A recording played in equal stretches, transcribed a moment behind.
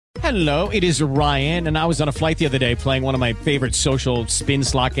Hello, it is Ryan, and I was on a flight the other day playing one of my favorite social spin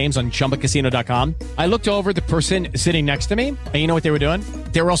slot games on ChumbaCasino.com. I looked over at the person sitting next to me, and you know what they were doing?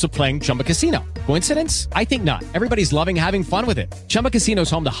 They were also playing Chumba Casino. Coincidence? I think not. Everybody's loving having fun with it. Chumba Casino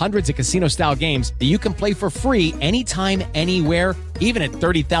is home to hundreds of casino-style games that you can play for free anytime, anywhere, even at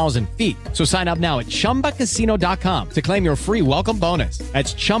 30,000 feet. So sign up now at ChumbaCasino.com to claim your free welcome bonus.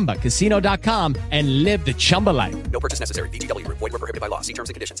 That's ChumbaCasino.com and live the Chumba life. No purchase necessary. VGW. Void where prohibited by law. See terms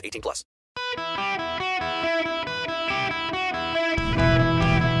and conditions. 18 plus.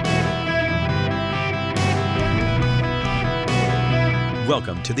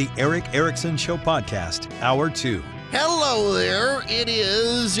 Welcome to the Eric Erickson Show Podcast, Hour 2. Hello there. It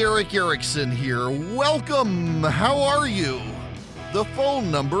is Eric Erickson here. Welcome. How are you? The phone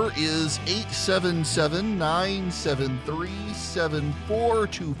number is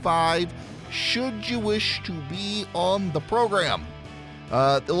 877-973-7425 should you wish to be on the program.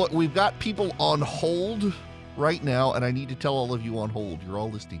 Look, we've got people on hold right now, and I need to tell all of you on hold, you're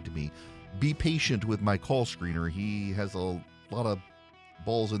all listening to me, be patient with my call screener. He has a lot of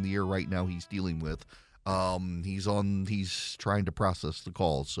balls in the air right now he's dealing with. He's trying to process the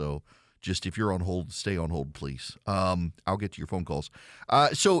calls, so just if you're on hold, stay on hold, please. I'll get to your phone calls.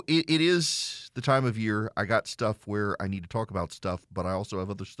 So it is the time of year. I got stuff where I need to talk about stuff, but I also have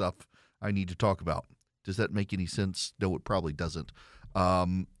other stuff I need to talk about. Does that make any sense? No, it probably doesn't.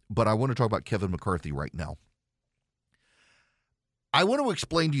 But I want to talk about Kevin McCarthy right now. I want to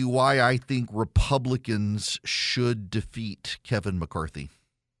explain to you why I think Republicans should defeat Kevin McCarthy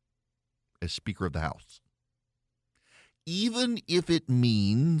as Speaker of the House, even if it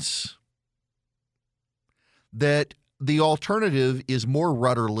means that the alternative is more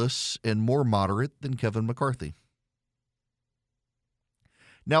rudderless and more moderate than Kevin McCarthy.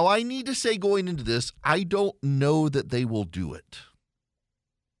 Now, I need to say going into this, I don't know that they will do it.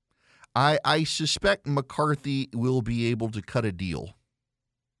 I suspect McCarthy will be able to cut a deal.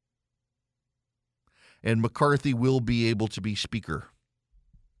 And McCarthy will be able to be Speaker.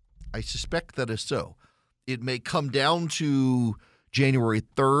 I suspect that is so. It may come down to January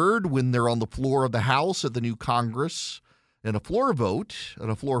 3rd when they're on the floor of the House at the new Congress in a floor vote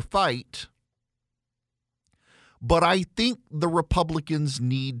and a floor fight. But I think the Republicans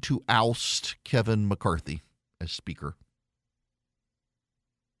need to oust Kevin McCarthy as Speaker.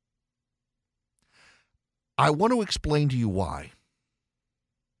 I want to explain to you why.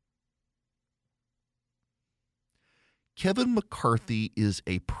 Kevin McCarthy is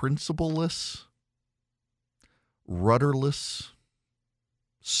a principleless, rudderless,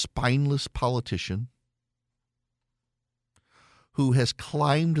 spineless politician who has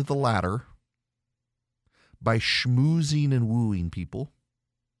climbed the ladder by schmoozing and wooing people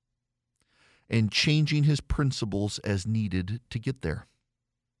and changing his principles as needed to get there.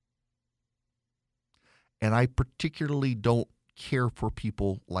 And I particularly don't care for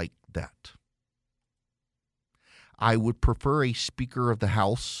people like that. I would prefer a Speaker of the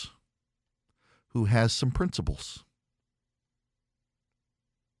House who has some principles.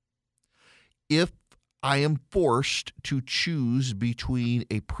 If I am forced to choose between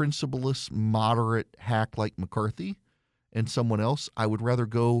a principleless, moderate hack like McCarthy and someone else, I would rather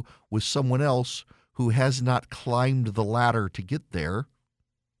go with someone else who has not climbed the ladder to get there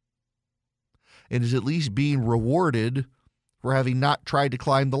and is at least being rewarded for having not tried to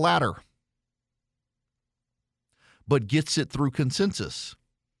climb the ladder, but gets it through consensus.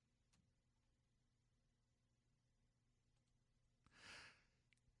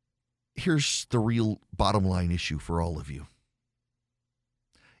 Here's the real bottom line issue for all of you.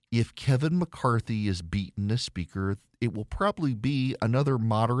 If Kevin McCarthy is beaten as Speaker, it will probably be another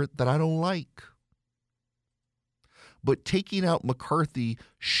moderate that I don't like. But taking out McCarthy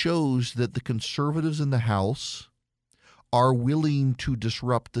shows that the conservatives in the House are willing to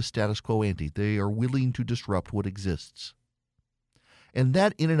disrupt the status quo ante. They are willing to disrupt what exists. And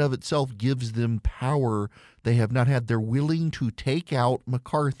that in and of itself gives them power they have not had. They're willing to take out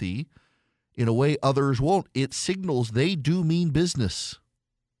McCarthy in a way others won't. It signals they do mean business.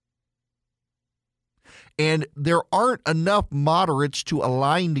 And there aren't enough moderates to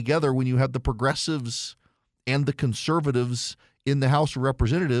align together when you have the progressives and the conservatives in the House of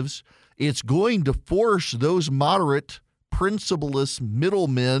Representatives. It's going to force those moderate, principleless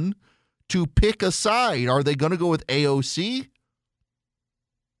middlemen to pick a side. Are they going to go with AOC?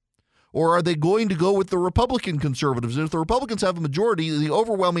 Or are they going to go with the Republican conservatives? And if the Republicans have a majority, the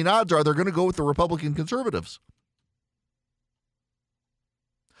overwhelming odds are they're going to go with the Republican conservatives.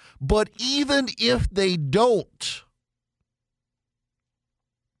 But even if they don't,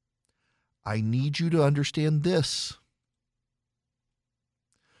 I need you to understand this.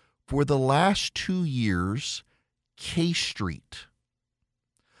 For the last 2 years, K Street,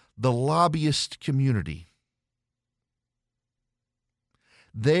 the lobbyist community,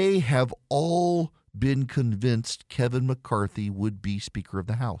 they have all been convinced Kevin McCarthy would be Speaker of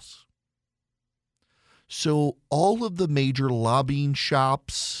the House. So all of the major lobbying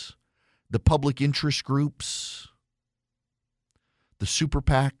shops, the public interest groups, the super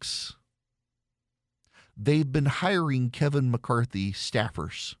PACs, they've been hiring Kevin McCarthy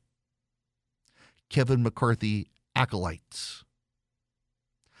staffers, Kevin McCarthy acolytes,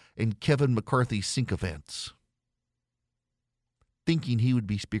 and Kevin McCarthy sycophants, thinking he would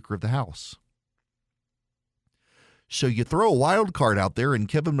be Speaker of the House. So you throw a wild card out there and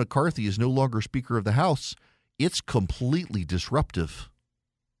Kevin McCarthy is no longer Speaker of the House, it's completely disruptive.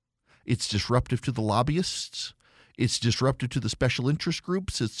 It's disruptive to the lobbyists. It's disruptive to the special interest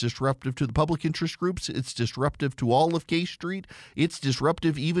groups. It's disruptive to the public interest groups. It's disruptive to all of K Street. It's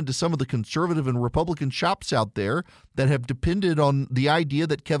disruptive even to some of the conservative and Republican shops out there that have depended on the idea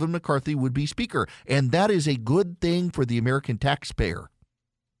that Kevin McCarthy would be Speaker. And that is a good thing for the American taxpayer.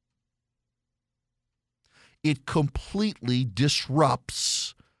 It completely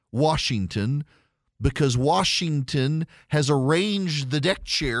disrupts Washington because Washington has arranged the deck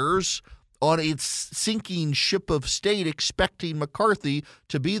chairs on its sinking ship of state, expecting McCarthy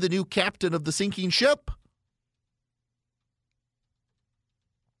to be the new captain of the sinking ship.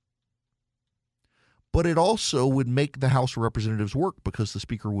 But it also would make the House of Representatives work because the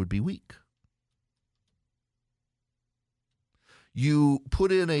Speaker would be weak. You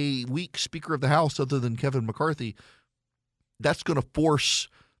put in a weak Speaker of the House other than Kevin McCarthy, that's going to force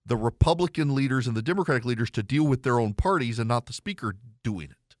the Republican leaders and the Democratic leaders to deal with their own parties and not the Speaker doing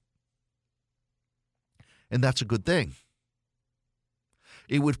it. And that's a good thing.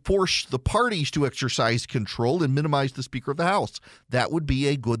 It would force the parties to exercise control and minimize the Speaker of the House. That would be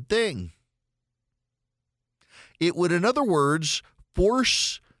a good thing. It would, in other words,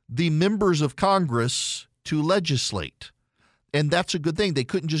 force the members of Congress to legislate. And that's a good thing. They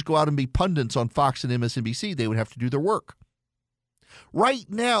couldn't just go out and be pundits on Fox and MSNBC. They would have to do their work. Right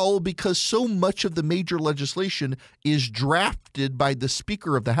now, because so much of the major legislation is drafted by the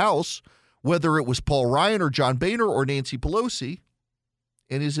Speaker of the House, whether it was Paul Ryan or John Boehner or Nancy Pelosi,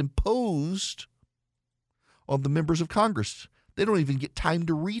 and is imposed on the members of Congress, they don't even get time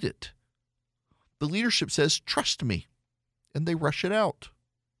to read it. The leadership says, trust me, and they rush it out.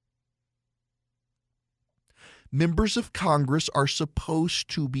 Members of Congress are supposed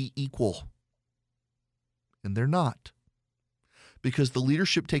to be equal, and they're not, because the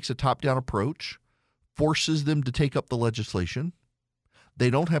leadership takes a top-down approach, forces them to take up the legislation. They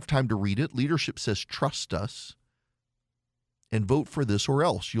don't have time to read it. Leadership says, trust us, and vote for this or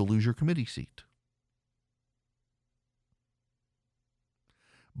else you'll lose your committee seat.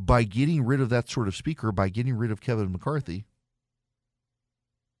 By getting rid of that sort of speaker, by getting rid of Kevin McCarthy,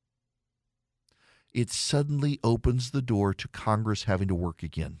 it suddenly opens the door to Congress having to work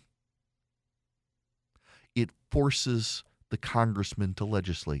again. It forces the congressmen to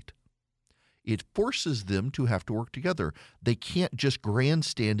legislate. It forces them to have to work together. They can't just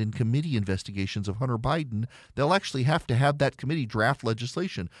grandstand in committee investigations of Hunter Biden. They'll actually have to have that committee draft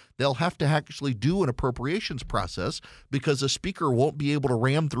legislation. They'll have to actually do an appropriations process because a speaker won't be able to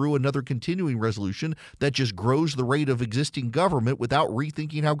ram through another continuing resolution that just grows the rate of existing government without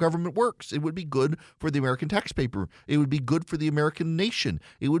rethinking how government works. It would be good for the American taxpayer. It would be good for the American nation.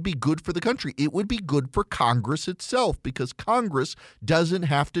 It would be good for the country. It would be good for Congress itself because Congress doesn't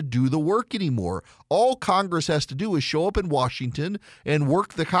have to do the work anymore. All Congress has to do is show up in Washington and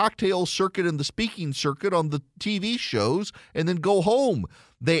work the cocktail circuit and the speaking circuit on the TV shows and then go home.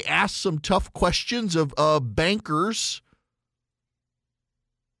 They ask some tough questions of bankers.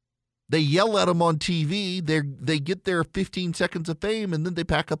 They yell at them on TV. They get their 15 seconds of fame and then they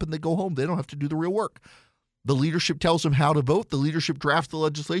pack up and they go home. They don't have to do the real work. The leadership tells them how to vote. The leadership drafts the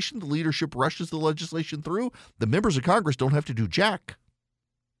legislation. The leadership rushes the legislation through. The members of Congress don't have to do jack.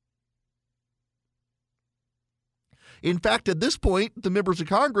 In fact, at this point, the members of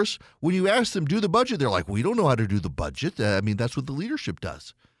Congress, when you ask them to do the budget, they're like, we don't know how to do the budget. I mean, that's what the leadership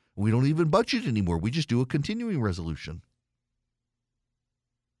does. We don't even budget anymore. We just do a continuing resolution.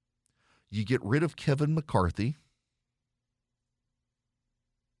 You get rid of Kevin McCarthy.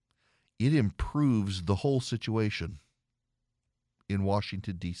 It improves the whole situation in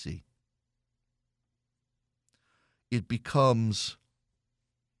Washington, D.C. It becomes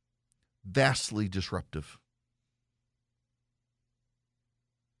vastly disruptive.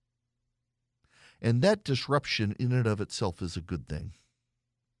 And that disruption in and of itself is a good thing.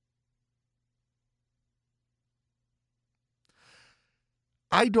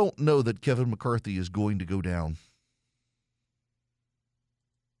 I don't know that Kevin McCarthy is going to go down.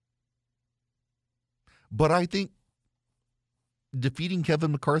 But I think defeating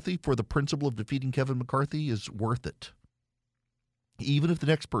Kevin McCarthy for the principle of defeating Kevin McCarthy is worth it, even if the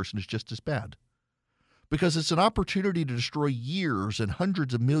next person is just as bad. Because it's an opportunity to destroy years and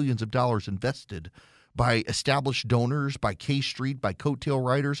hundreds of millions of dollars invested by established donors, by K Street, by coattail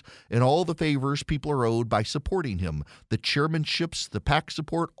riders, and all the favors people are owed by supporting him. The chairmanships, the PAC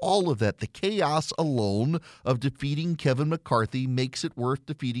support, all of that. The chaos alone of defeating Kevin McCarthy makes it worth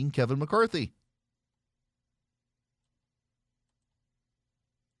defeating Kevin McCarthy.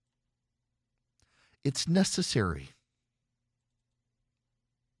 It's necessary.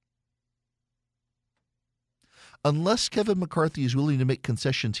 Unless Kevin McCarthy is willing to make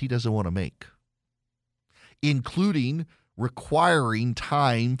concessions he doesn't want to make, including requiring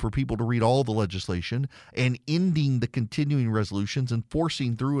time for people to read all the legislation and ending the continuing resolutions and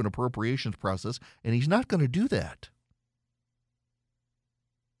forcing through an appropriations process, and he's not going to do that.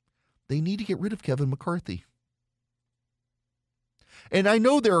 They need to get rid of Kevin McCarthy. And I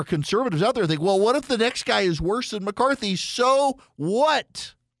know there are conservatives out there who think, well, what if the next guy is worse than McCarthy? So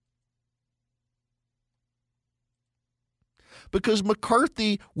what? Because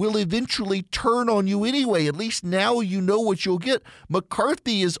McCarthy will eventually turn on you anyway. At least now you know what you'll get.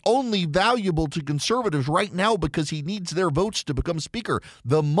 McCarthy is only valuable to conservatives right now because he needs their votes to become speaker.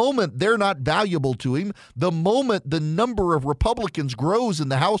 The moment they're not valuable to him, the moment the number of Republicans grows in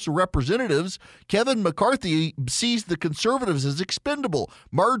the House of Representatives, Kevin McCarthy sees the conservatives as expendable.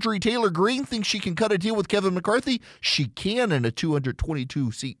 Marjorie Taylor Greene thinks she can cut a deal with Kevin McCarthy. She can in a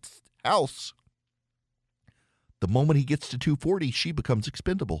 222-seat House. The moment he gets to 240, she becomes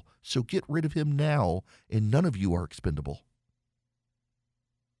expendable. So get rid of him now, and none of you are expendable.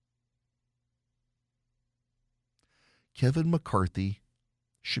 Kevin McCarthy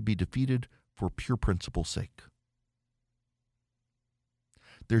should be defeated for pure principle's sake.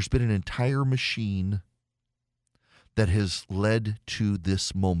 There's been an entire machine that has led to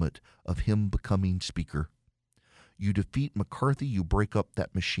this moment of him becoming speaker. You defeat McCarthy, you break up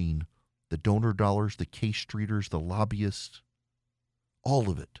that machine. The donor dollars, the K Streeters, the lobbyists, all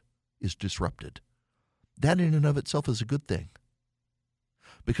of it is disrupted. That in and of itself is a good thing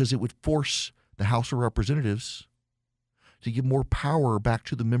because it would force the House of Representatives to give more power back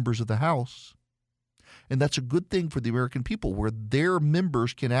to the members of the House. And that's a good thing for the American people where their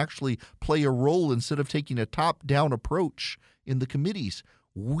members can actually play a role instead of taking a top-down approach in the committees.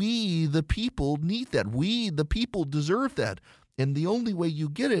 We, the people, need that. We, the people, deserve that. And the only way you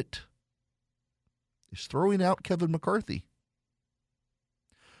get it is throwing out Kevin McCarthy.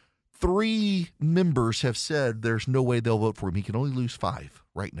 3 members have said there's no way they'll vote for him. He can only lose 5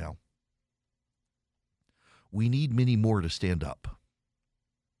 right now. We need many more to stand up.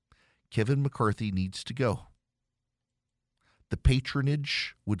 Kevin McCarthy needs to go. The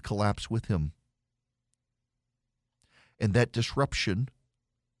patronage would collapse with him. And that disruption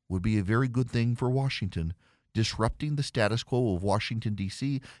would be a very good thing for Washington. Disrupting the status quo of Washington,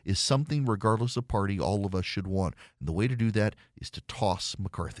 D.C. is something, regardless of party, all of us should want. And the way to do that is to toss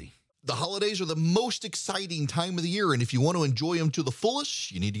McCarthy. The holidays are the most exciting time of the year, and if you want to enjoy them to the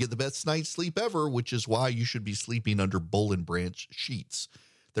fullest, you need to get the best night's sleep ever, which is why you should be sleeping under Boll & Branch sheets.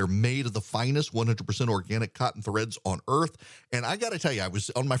 They're made of the finest 100% organic cotton threads on earth. And I got to tell you, I was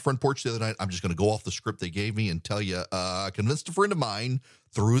on my front porch the other night. I'm just going to go off the script they gave me and tell you, I convinced a friend of mine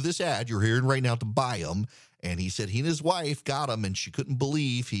through this ad you're hearing right now to buy them. And he said he and his wife got them, and she couldn't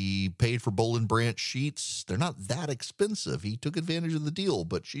believe he paid for Boll & Branch sheets. They're not that expensive. He took advantage of the deal,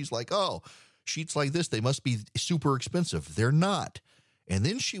 but she's like, oh, sheets like this, they must be super expensive. They're not. And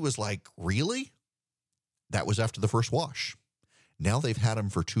then she was like, really? That was after the first wash. Now they've had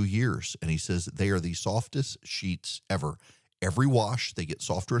them for 2 years, and he says they are the softest sheets ever. Every wash, they get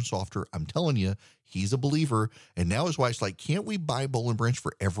softer and softer. I'm telling you, he's a believer. And now his wife's like, can't we buy Boll & Branch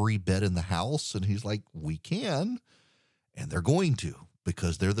for every bed in the house? And he's like, we can. And they're going to,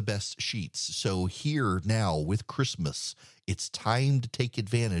 because they're the best sheets. So here now with Christmas, it's time to take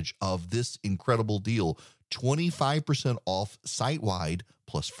advantage of this incredible deal. 25% off site-wide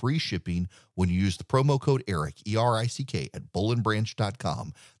plus free shipping when you use the promo code ERICK, E-R-I-C-K, at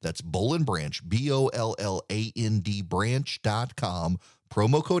bollandbranch.com. That's Boll & Branch, B-O-L-L-A-N-D branch.com.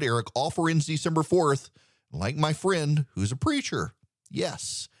 Promo code ERICK. Offer ends December 4th. Like my friend who's a preacher,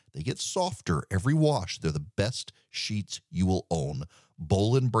 yes, they get softer every wash. They're the best sheets you will own.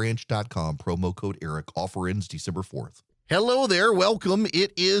 bollandbranch.com. Promo code ERICK. Offer ends December 4th. Hello there. Welcome.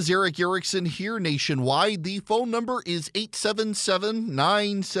 It is Eric Erickson here nationwide. The phone number is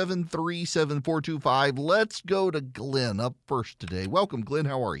 877-973-7425. Let's go to Glenn up first today. Welcome, Glenn.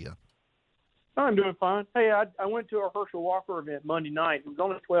 How are you? I'm doing fine. Hey, I went to a Herschel Walker event Monday night. It was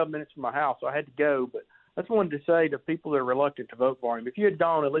only 12 minutes from my house, so I had to go. But I just wanted to say to people that are reluctant to vote for him, if you had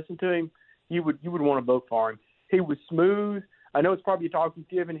gone and listened to him, you would want to vote for him. He was smooth. I know it's probably a talking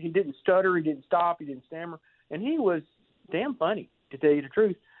given. He didn't stutter. He didn't stop. He didn't stammer. And he was damn funny, to tell you the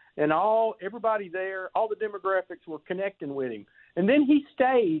truth. And everybody there, all the demographics were connecting with him. And then he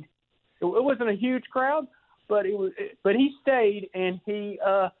stayed. It wasn't a huge crowd, but he stayed, and he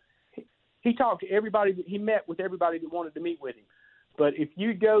talked to everybody. He met with everybody that wanted to meet with him. But if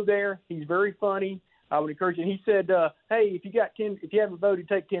you go there, he's very funny. I would encourage you. And he said, hey, if you haven't voted,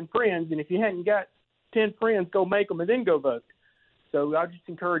 take 10 friends. And if you hadn't got 10 friends, go make them and then go vote. So I just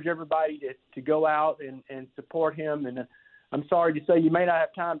encourage everybody to go out and support him. And I'm sorry to say you may not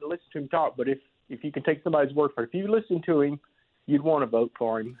have time to listen to him talk, but if you can take somebody's word for it, if you listen to him, you'd want to vote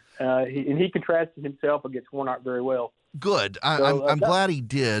for him. He contrasted himself against Warnock very well. Good. I'm glad he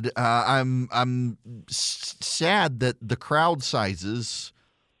did. I'm sad that the crowd sizes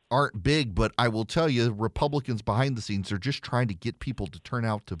aren't big, but I will tell you, Republicans behind the scenes are just trying to get people to turn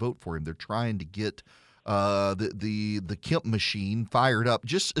out to vote for him. They're trying to get the Kemp machine fired up.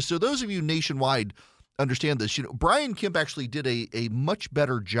 Just so those of you nationwide understand this, Brian Kemp actually did a much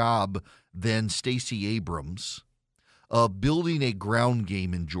better job than Stacey Abrams of building a ground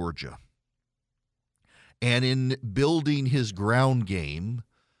game in Georgia. And in building his ground game,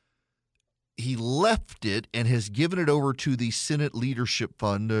 he left it and has given it over to the Senate Leadership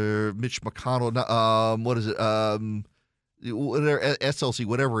Fund, Mitch McConnell. What is it? SLC,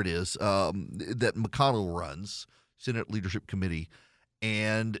 whatever it is, that McConnell runs, Senate Leadership Committee.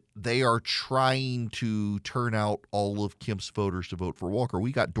 And they are trying to turn out all of Kemp's voters to vote for Walker.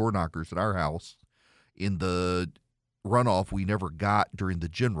 We got door knockers at our house in the runoff we never got during the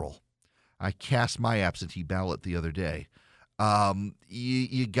general. I cast my absentee ballot the other day.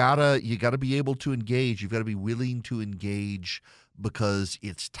 You gotta be able to engage. You've got to be willing to engage because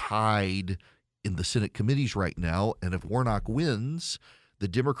it's tied in the Senate committees right now. And if Warnock wins, the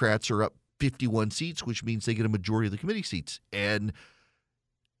Democrats are up 51 seats, which means they get a majority of the committee seats. And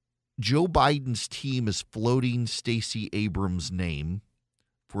Joe Biden's team is floating Stacey Abrams' name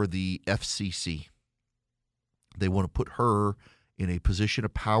for the FCC. They want to put her in a position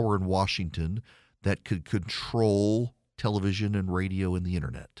of power in Washington that could control television and radio and the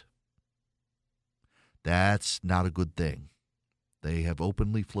internet. That's not a good thing. They have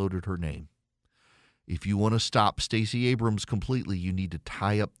openly floated her name. If you want to stop Stacey Abrams completely, you need to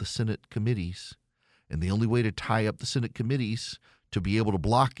tie up the Senate committees. And the only way to tie up the Senate committees to be able to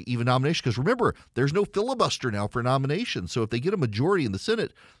block even nominations, because remember, there's no filibuster now for nominations. So if they get a majority in the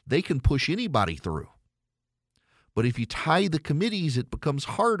Senate, they can push anybody through. But if you tie the committees, it becomes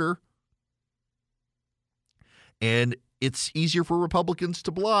harder. And it's easier for Republicans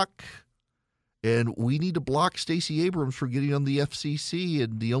to block. And we need to block Stacey Abrams from getting on the FCC.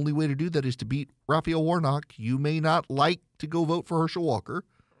 And the only way to do that is to beat Raphael Warnock. You may not like to go vote for Herschel Walker,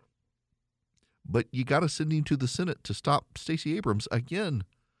 but you got to send him to the Senate to stop Stacey Abrams again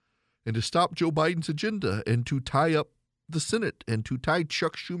and to stop Joe Biden's agenda and to tie up the Senate and to tie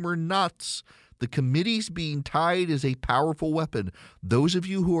Chuck Schumer in knots. The committees being tied is a powerful weapon. Those of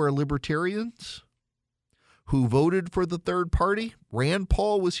you who are libertarians who voted for the third party, Rand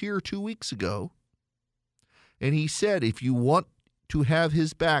Paul was here 2 weeks ago, and he said if you want to have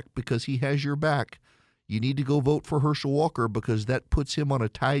his back because he has your back, you need to go vote for Herschel Walker because that puts him on a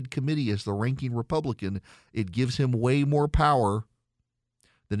tied committee as the ranking Republican. It gives him way more power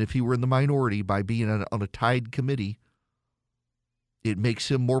than if he were in the minority by being on a tied committee. It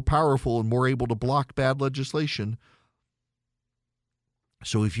makes him more powerful and more able to block bad legislation.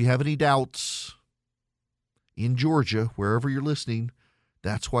 So if you have any doubts in Georgia, wherever you're listening,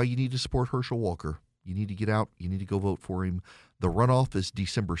 that's why you need to support Herschel Walker. You need to get out. You need to go vote for him. The runoff is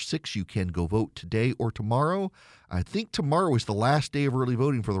December 6th. You can go vote today or tomorrow. I think tomorrow is the last day of early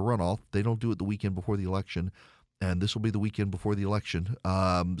voting for the runoff. They don't do it the weekend before the election, and this will be the weekend before the election.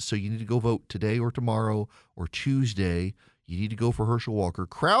 So you need to go vote today or tomorrow or Tuesday. You need to go for Herschel Walker.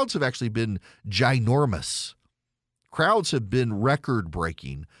 Crowds have actually been ginormous. Crowds have been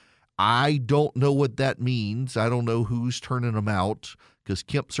record-breaking. I don't know what that means. I don't know who's turning them out because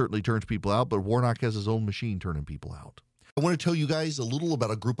Kemp certainly turns people out, but Warnock has his own machine turning people out. I want to tell you guys a little about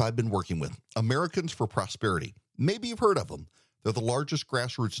a group I've been working with, Americans for Prosperity. Maybe you've heard of them. They're the largest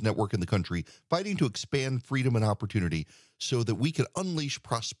grassroots network in the country, fighting to expand freedom and opportunity so that we can unleash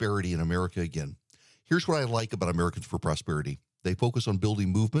prosperity in America again. Here's what I like about Americans for Prosperity. They focus on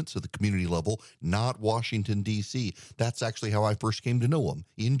building movements at the community level, not Washington, D.C. That's actually how I first came to know them,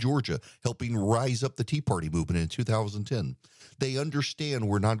 in Georgia, helping rise up the Tea Party movement in 2010. They understand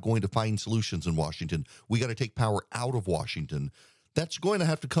we're not going to find solutions in Washington. We got to take power out of Washington. That's going to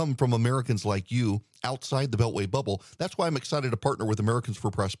have to come from Americans like you outside the Beltway bubble. That's why I'm excited to partner with Americans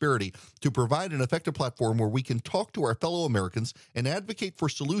for Prosperity to provide an effective platform where we can talk to our fellow Americans and advocate for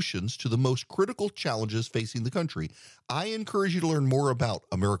solutions to the most critical challenges facing the country. I encourage you to learn more about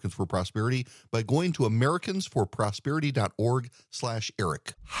Americans for Prosperity by going to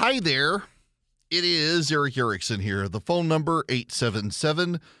americansforprosperity.org/Eric. Hi there. It is Eric Erickson here. The phone number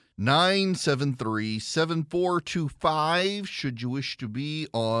 877-973-7425 should you wish to be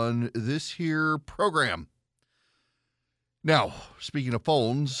on this here program. Now, speaking of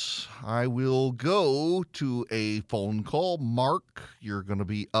phones, I will go to a phone call. Mark, you're going to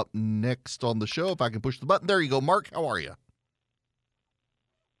be up next on the show. If I can push the button. There you go. Mark, how are you?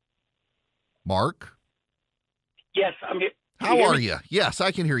 Mark? Yes, I'm here. How are you? Yes,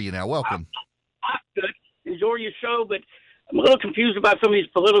 I can hear you now. Welcome. I'm good. Enjoy your show, but I'm a little confused about some of these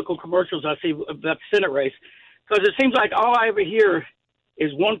political commercials I see about the Senate race, because it seems like all I ever hear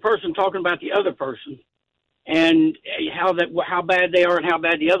is one person talking about the other person and how bad they are and how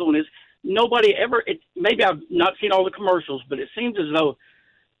bad the other one is. Nobody ever, maybe I've not seen all the commercials, but it seems as though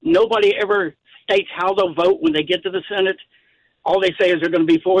nobody ever states how they'll vote when they get to the Senate. All they say is they're going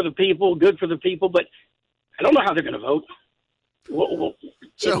to be for the people, good for the people, but I don't know how they're going to vote.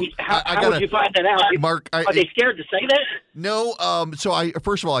 So how would you find that out? Mark, are they scared to say that? No. So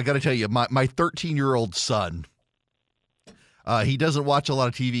first of all, I got to tell you, my 13-year-old son, he doesn't watch a lot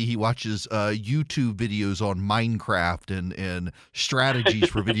of TV. He watches YouTube videos on Minecraft and strategies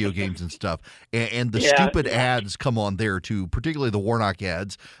for video games and stuff. And the stupid ads come on there too, particularly the Warnock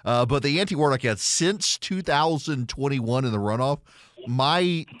ads. But the anti-Warnock ads since 2021 in the runoff,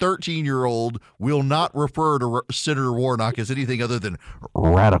 my 13-year-old will not refer to Senator Warnock as anything other than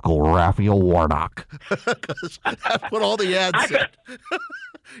Radical Raphael Warnock. Because that's what all the ads said.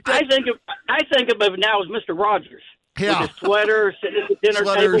 I think of him now as Mr. Rogers. Yeah. With his sweater, sitting at the dinner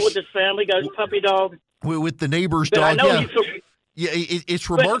table with his family, got his puppy dog. With the neighbor's but dog. I know it's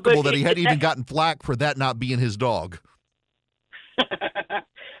remarkable that he hadn't even gotten flack for that not being his dog.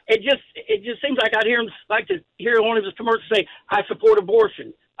 It just seems like I'd hear one of his commercials say, "I support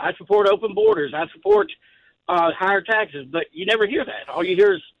abortion. I support open borders. I support higher taxes." But you never hear that. All you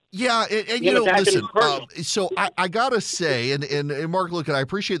hear is and you know, listen. So I gotta say, and Mark, look, I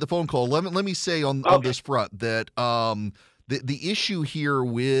appreciate the phone call. Let me say on this front that the issue here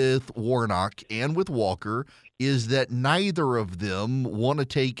with Warnock and with Walker is that neither of them want to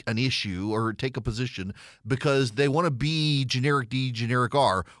take an issue or take a position because they want to be generic D, generic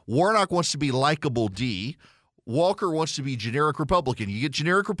R. Warnock wants to be likable D. Walker wants to be generic Republican. You get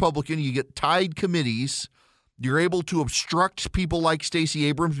generic Republican, you get tied committees. You're able to obstruct people like Stacey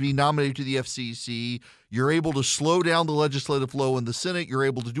Abrams being nominated to the FCC. You're able to slow down the legislative flow in the Senate. You're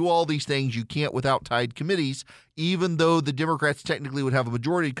able to do all these things you can't without tied committees, even though the Democrats technically would have a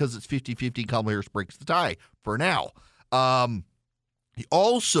majority because it's 50-50. Kamala Harris breaks the tie for now.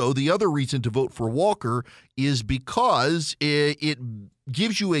 Also, the other reason to vote for Walker is because it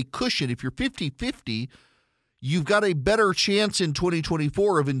gives you a cushion. If you're 50-50, you've got a better chance in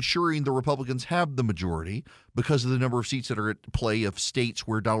 2024 of ensuring the Republicans have the majority because of the number of seats that are at play of states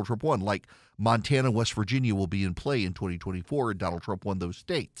where Donald Trump won, like Montana and West Virginia will be in play in 2024, and Donald Trump won those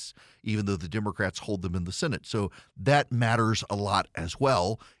states, even though the Democrats hold them in the Senate. So that matters a lot as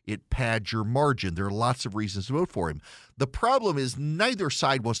well. It pads your margin. There are lots of reasons to vote for him. The problem is neither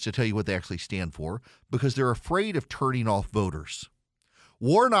side wants to tell you what they actually stand for because they're afraid of turning off voters.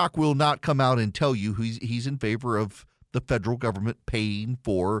 Warnock will not come out and tell you he's in favor of the federal government paying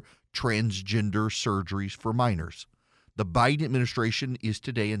for transgender surgeries for minors. The Biden administration is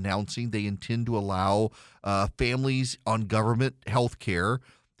today announcing they intend to allow families on government health care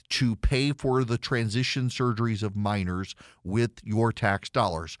to pay for the transition surgeries of minors with your tax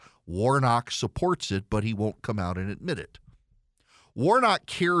dollars. Warnock supports it, but he won't come out and admit it. Warnock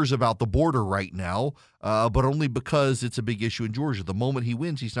cares about the border right now, but only because it's a big issue in Georgia. The moment he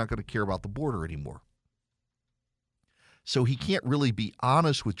wins, he's not going to care about the border anymore. So he can't really be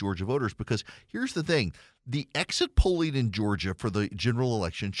honest with Georgia voters because here's the thing. The exit polling in Georgia for the general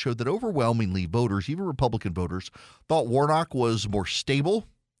election showed that overwhelmingly voters, even Republican voters, thought Warnock was more stable,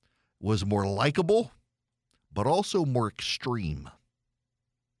 was more likable, but also more extreme.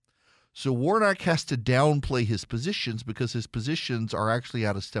 So Warnock has to downplay his positions because his positions are actually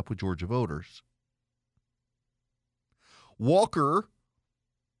out of step with Georgia voters. Walker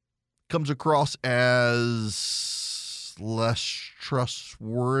comes across as less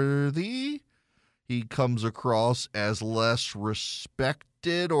trustworthy. He comes across as less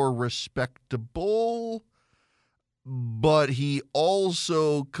respected or respectable. But he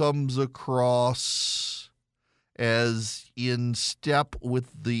also comes across as in step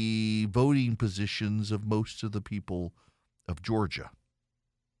with the voting positions of most of the people of Georgia.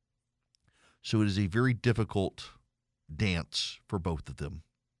 So it is a very difficult dance for both of them.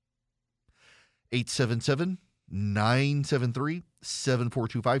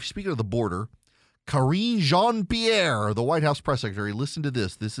 877-973-7425. Speaking of the border, Karine Jean-Pierre, the White House press secretary, listen to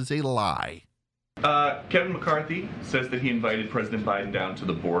this. This is a lie. Kevin McCarthy says that he invited President Biden down to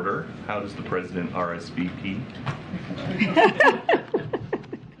the border. How does the president RSVP?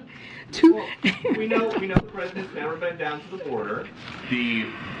 Well, we know the president's never been down to the border. The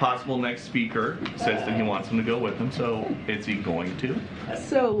possible next speaker says that he wants him to go with him, so is he going to?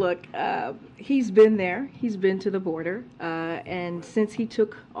 So look, he's been there. He's been to the border, and since he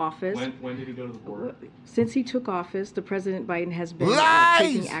took office. When did he go to the border? Since he took office, the President Biden has been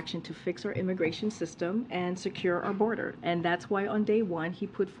taking action to fix our immigration system and secure our border, and that's why on day one he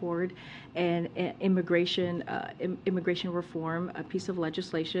put forward an immigration reform, a piece of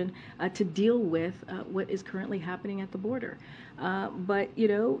legislation to deal with what is currently happening at the border. But you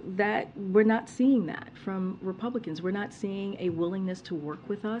know that we're not seeing that from Republicans. We're not seeing a willingness to work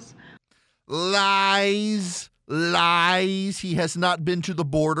with us. Lies. He has not been to the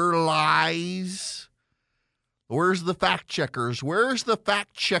border. Lies. Where's the fact checkers? Where's the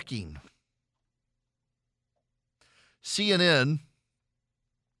fact checking? CNN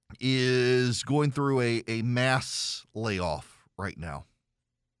is going through a mass layoff right now.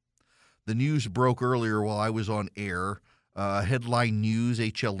 The news broke earlier while I was on air. Headline news,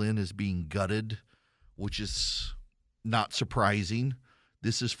 HLN is being gutted, which is not surprising.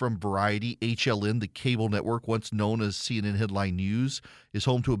 This is from Variety. HLN, the cable network, once known as CNN Headline News, is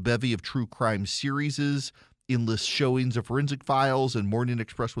home to a bevy of true crime series, endless showings of Forensic Files, and Morning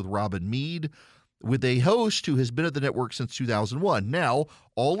Express with Robin Meade, with a host who has been at the network since 2001. Now,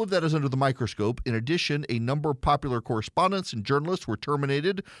 all of that is under the microscope. In addition, a number of popular correspondents and journalists were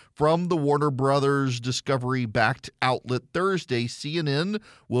terminated from the Warner Brothers Discovery-backed outlet Thursday. CNN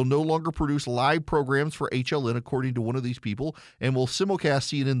will no longer produce live programs for HLN, according to one of these people, and will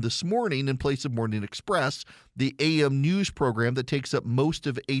simulcast CNN This Morning in place of Morning Express, the AM news program that takes up most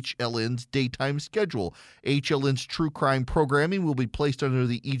of HLN's daytime schedule. HLN's true crime programming will be placed under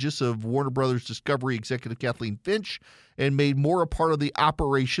the aegis of Warner Brothers Discovery executive Kathleen Finch and made more a part of the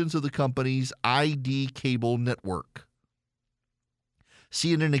operations of the company's ID cable network.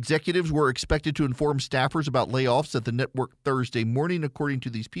 CNN executives were expected to inform staffers about layoffs at the network Thursday morning, according to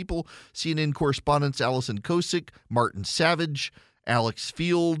these people. CNN correspondents Allison Kosick, Martin Savage, Alex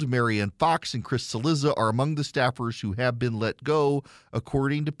Field, Marianne Fox, and Chris Cillizza are among the staffers who have been let go,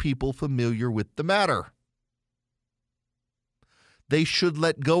 according to people familiar with the matter. They should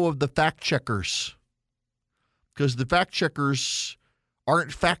let go of the fact checkers, because the fact checkers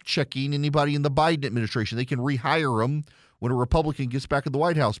aren't fact-checking anybody in the Biden administration. They can rehire them when a Republican gets back in the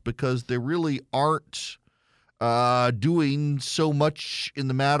White House, because they really aren't doing so much in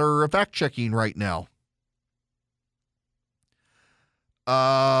the matter of fact-checking right now.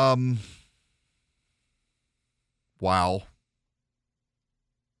 Wow.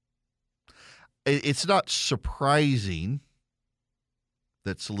 It's not surprising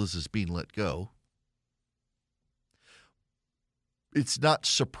that Cillizza's being let go. It's not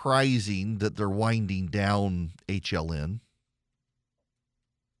surprising that they're winding down HLN.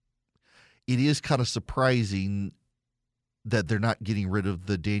 It is kind of surprising that they're not getting rid of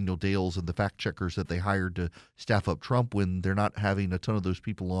the Daniel Dales and the fact checkers that they hired to staff up Trump, when they're not having a ton of those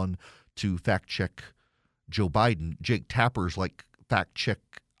people on to fact check Joe Biden. Jake Tapper's like fact check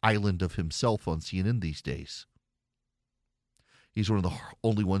island of himself on CNN these days. He's one of the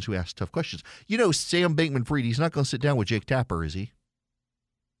only ones who asks tough questions. You know, Sam Bankman-Fried, he's not going to sit down with Jake Tapper, is he?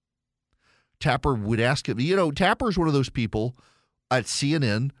 Tapper would ask him. You know, Tapper's one of those people at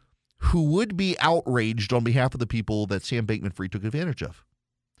CNN who would be outraged on behalf of the people that Sam Bankman-Fried took advantage of.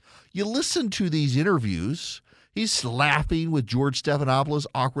 You listen to these interviews, he's laughing with George Stephanopoulos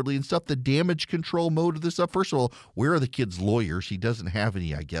awkwardly and stuff. The damage control mode of this stuff. First of all, where are the kids' lawyers? He doesn't have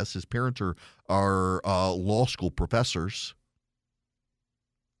any, I guess. His parents are law school professors.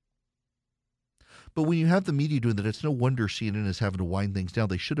 But when you have the media doing that, it's no wonder CNN is having to wind things down.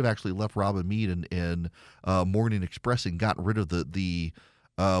 They should have actually left Robin Meade and Morning Express and gotten rid of the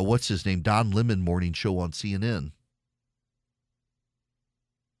what's his name, Don Lemon morning show on CNN.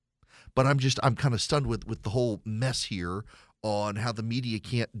 But I'm kind of stunned with the whole mess here on how the media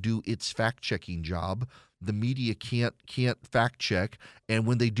can't do its fact-checking job. The media can't fact-check, and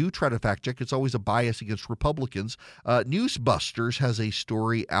when they do try to fact-check, it's always a bias against Republicans. Newsbusters has a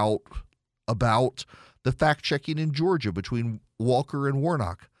story out about the fact-checking in Georgia between Walker and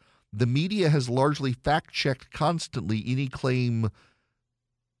Warnock. The media has largely fact-checked constantly any claim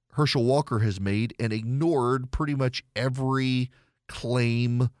Herschel Walker has made and ignored pretty much every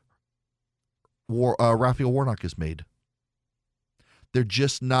claim Raphael Warnock has made. They're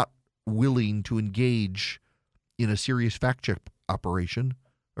just not willing to engage in a serious fact-check operation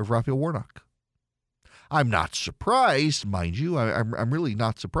of Raphael Warnock. I'm not surprised, mind you. I'm really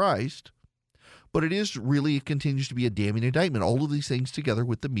not surprised. But it continues to be a damning indictment. All of these things together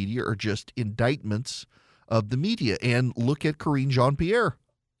with the media are just indictments of the media. And look at Karine Jean-Pierre,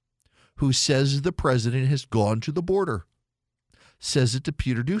 who says the president has gone to the border, says it to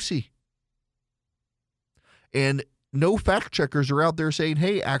Peter Doocy. And no fact checkers are out there saying,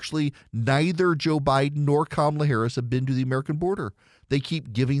 hey, actually, neither Joe Biden nor Kamala Harris have been to the American border. They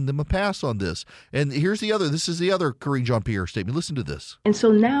keep giving them a pass on this. And this is the other Karine Jean-Pierre statement. Listen to this. And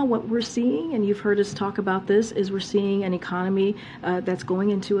so now what we're seeing, and you've heard us talk about this, is we're seeing an economy that's going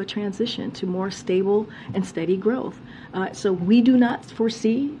into a transition to more stable and steady growth. So we do not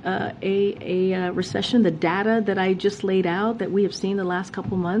foresee a recession. The data that I just laid out that we have seen the last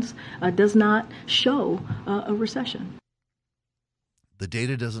couple months does not show a recession. The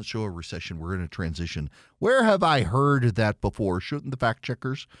data doesn't show a recession. We're in a transition. Where have I heard that before? Shouldn't the fact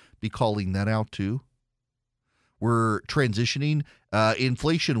checkers be calling that out too? We're transitioning.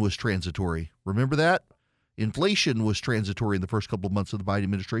 Inflation was transitory. Remember that? Inflation was transitory in the first couple of months of the Biden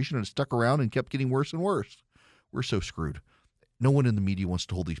administration, and it stuck around and kept getting worse and worse. We're so screwed. No one in the media wants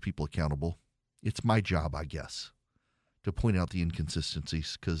to hold these people accountable. It's my job, I guess, to point out the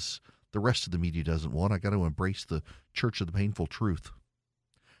inconsistencies because the rest of the media doesn't want. I got to embrace the church of the painful truth.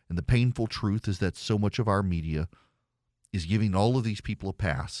 And the painful truth is that so much of our media is giving all of these people a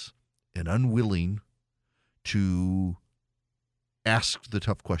pass and unwilling to ask the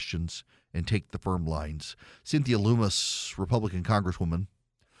tough questions and take the firm lines. Cynthia Lummis, Republican Congresswoman,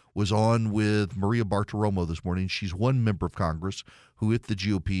 was on with Maria Bartiromo this morning. She's one member of Congress who, if the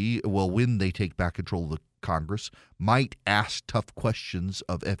GOP, when they take back control of the Congress, might ask tough questions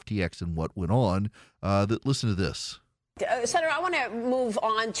of FTX and what went on. Listen to this. Senator, I want to move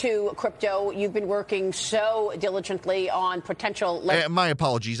on to crypto. You've been working so diligently on potential my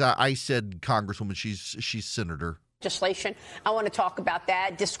apologies. I said Congresswoman. She's senator. Legislation. I want to talk about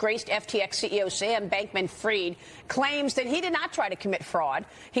that. Disgraced FTX CEO Sam Bankman-Fried claims that he did not try to commit fraud.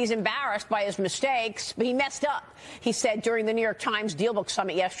 He's embarrassed by his mistakes, but he messed up, he said during the New York Times Dealbook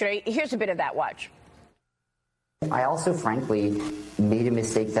Summit yesterday. Here's a bit of that. Watch. I also, frankly, made a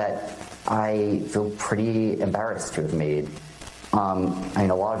mistake that I feel pretty embarrassed to have made. I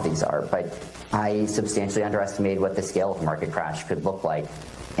mean, a lot of these are, but I substantially underestimated what the scale of a market crash could look like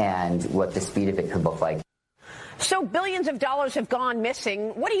and what the speed of it could look like. So billions of dollars have gone missing.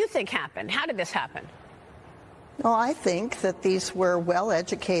 What do you think happened? How did this happen? Well, I think that these were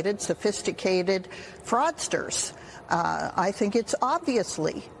well-educated, sophisticated fraudsters. I think it's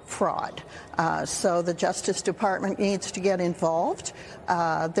obviously fraud. So the Justice Department needs to get involved.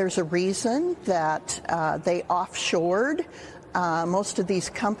 There's a reason that they offshored most of these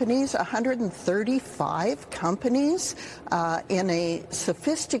companies, 135 companies, in a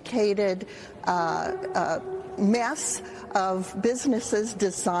sophisticated mess of businesses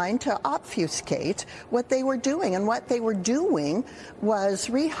designed to obfuscate what they were doing. And what they were doing was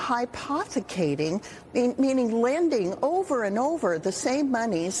rehypothecating, meaning lending over and over the same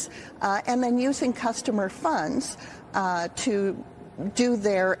monies and then using customer funds to do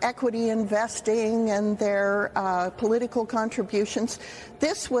their equity investing and their political contributions.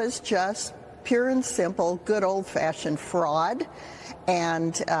 This was just pure and simple, good old-fashioned fraud.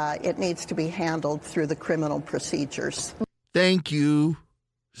 And it needs to be handled through the criminal procedures. Thank you,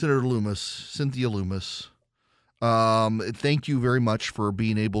 Senator Lummis, Cynthia Lummis. Thank you very much for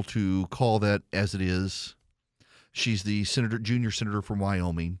being able to call that as it is. She's the junior senator from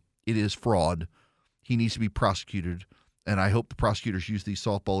Wyoming. It is fraud. He needs to be prosecuted. And I hope the prosecutors use these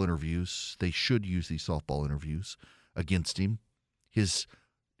softball interviews. They should use these softball interviews against him. His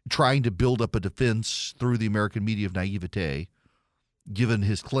trying to build up a defense through the American media of naivete, given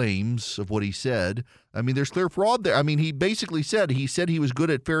his claims of what he said. I mean, there's clear fraud there. I mean, he basically said he was good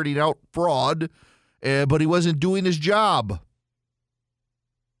at ferreting out fraud, but he wasn't doing his job.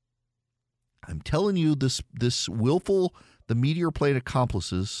 I'm telling you, this willful, the media are playing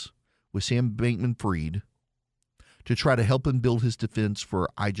accomplices with Sam Bankman-Fried to try to help him build his defense for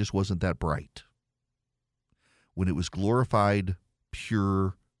I just wasn't that bright. when it was glorified,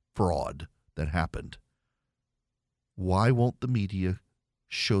 pure fraud that happened. Why won't the media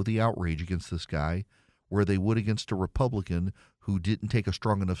show the outrage against this guy where they would against a Republican who didn't take a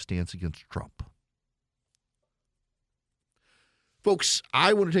strong enough stance against Trump? Folks,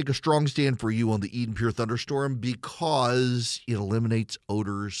 I want to take a strong stand for you on the Eden Pure Thunderstorm because it eliminates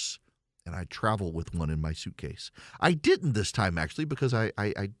odors, and I travel with one in my suitcase. I didn't this time, actually, because I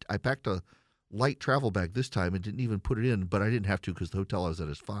packed a light travel bag this time and didn't even put it in, but I didn't have to because the hotel I was at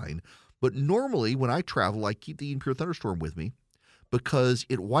is fine. But normally when I travel, I keep the Eden Pure Thunderstorm with me because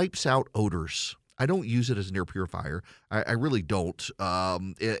it wipes out odors. I don't use it as an air purifier. I really don't.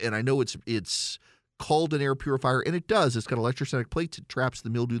 And I know it's called an air purifier, and it does. It's got electrostatic plates. It traps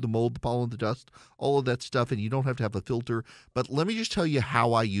the mildew, the mold, the pollen, the dust, all of that stuff, and you don't have to have a filter. But let me just tell you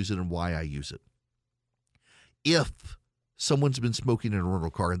how I use it and why I use it. If someone's been smoking in a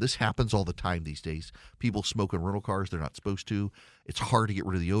rental car, and this happens all the time these days, people smoke in rental cars, they're not supposed to. It's hard to get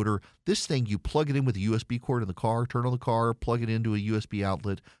rid of the odor. This thing, you plug it in with a USB cord in the car, turn on the car, plug it into a USB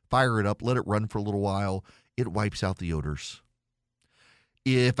outlet, fire it up, let it run for a little while. It wipes out the odors.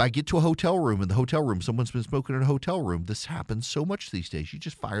 If I get to a hotel room, in the hotel room, someone's been smoking in a hotel room, this happens so much these days. You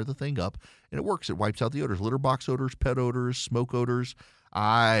just fire the thing up, and it works. It wipes out the odors, litter box odors, pet odors, smoke odors.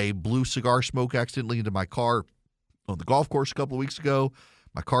 I blew cigar smoke accidentally into my car on the golf course a couple of weeks ago.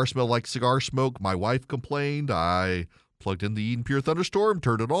 My car smelled like cigar smoke. My wife complained. I plugged in the Eden Pure Thunderstorm,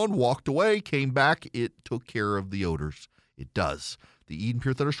 turned it on, walked away, came back. It took care of the odors. It does. The Eden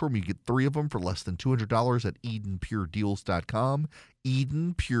Pure Thunderstorm, you get 3 of them for less than $200 at EdenPureDeals.com.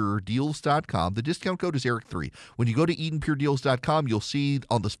 EdenPureDeals.com. The discount code is Eric3. When you go to EdenPureDeals.com, you'll see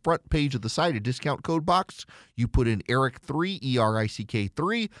on the front page of the site a discount code box. You put in Eric3,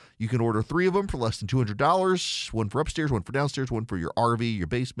 ERICK3. You can order 3 of them for less than $200. One for upstairs, one for downstairs, one for your RV, your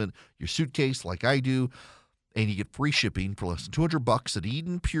basement, your suitcase, like I do. And you get free shipping for less than $200 at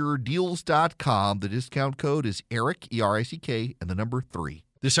EdenPureDeals.com. The discount code is Eric, ERICK, and the number 3.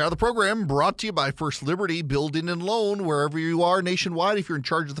 This hour of the program brought to you by First Liberty Building and Loan. Wherever you are nationwide, if you're in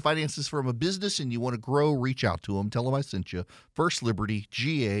charge of the finances from a business and you want to grow, reach out to them. Tell them I sent you.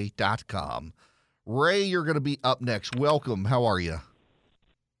 FirstLibertyGA.com. Ray, you're going to be up next. Welcome. How are you?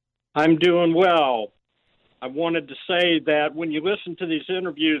 I'm doing well. I wanted to say that when you listen to these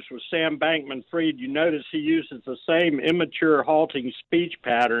interviews with Sam Bankman-Fried, you notice he uses the same immature, halting speech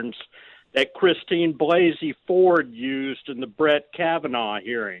patterns that Christine Blasey Ford used in the Brett Kavanaugh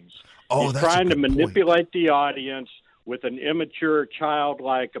hearings. Oh, He's that's trying to a good manipulate the audience with an immature,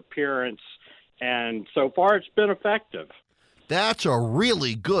 childlike appearance, and so far it's been effective. That's a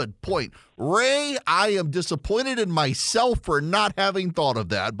really good point. Ray, I am disappointed in myself for not having thought of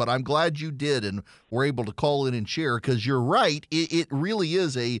that, but I'm glad you did and were able to call in and share, because you're right. It really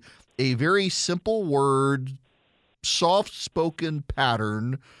is a very simple word, soft-spoken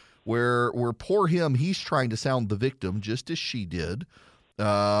pattern where poor him, he's trying to sound the victim just as she did,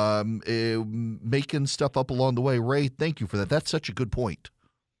 making stuff up along the way. Ray, thank you for that. That's such a good point.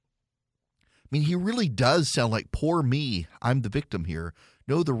 I mean, he really does sound like, poor me, I'm the victim here.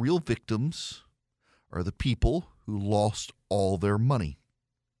 No, the real victims are the people who lost all their money.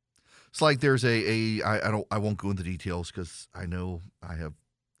 It's like there's I won't go into details because I know I have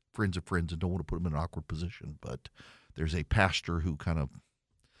friends of friends and don't want to put them in an awkward position, but there's a pastor who kind of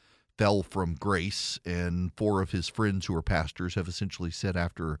fell from grace, and 4 of his friends who are pastors have essentially said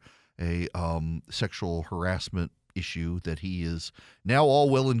after a sexual harassment issue that he is now all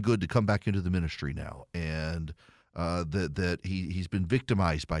well and good to come back into the ministry now, and that he's been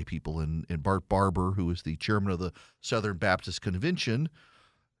victimized by people. And Bart Barber, who is the chairman of the Southern Baptist Convention,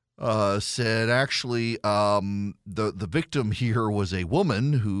 said actually the victim here was a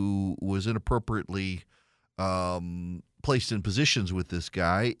woman who was inappropriately placed in positions with this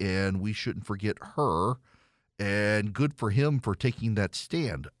guy, and we shouldn't forget her. And good for him for taking that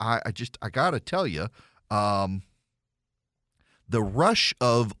stand. I gotta tell you, the rush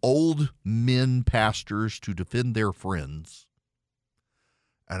of old men pastors to defend their friends,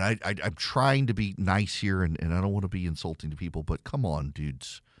 and I'm trying to be nice here, and I don't want to be insulting to people, but come on,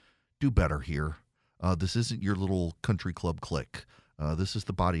 dudes, do better here. This isn't your little country club clique. This is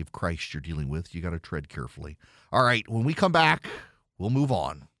the body of Christ you're dealing with. You got to tread carefully. All right, when we come back, we'll move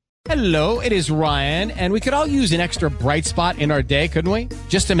on. Hello, it is Ryan, and we could all use an extra bright spot in our day, couldn't we?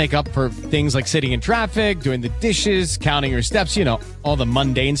 Just to make up for things like sitting in traffic, doing the dishes, counting your steps, you know, all the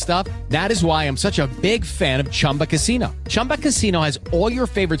mundane stuff. That is why I'm such a big fan of Chumba Casino. Chumba Casino has all your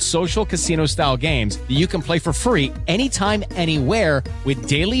favorite social casino-style games that you can play for free anytime, anywhere with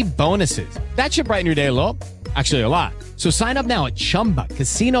daily bonuses. That should brighten your day a little. Actually, a lot. So sign up now at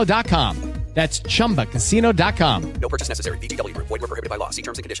ChumbaCasino.com. That's ChumbaCasino.com. No purchase necessary. VGW Group. Void where prohibited by law. See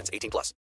terms and conditions. 18+.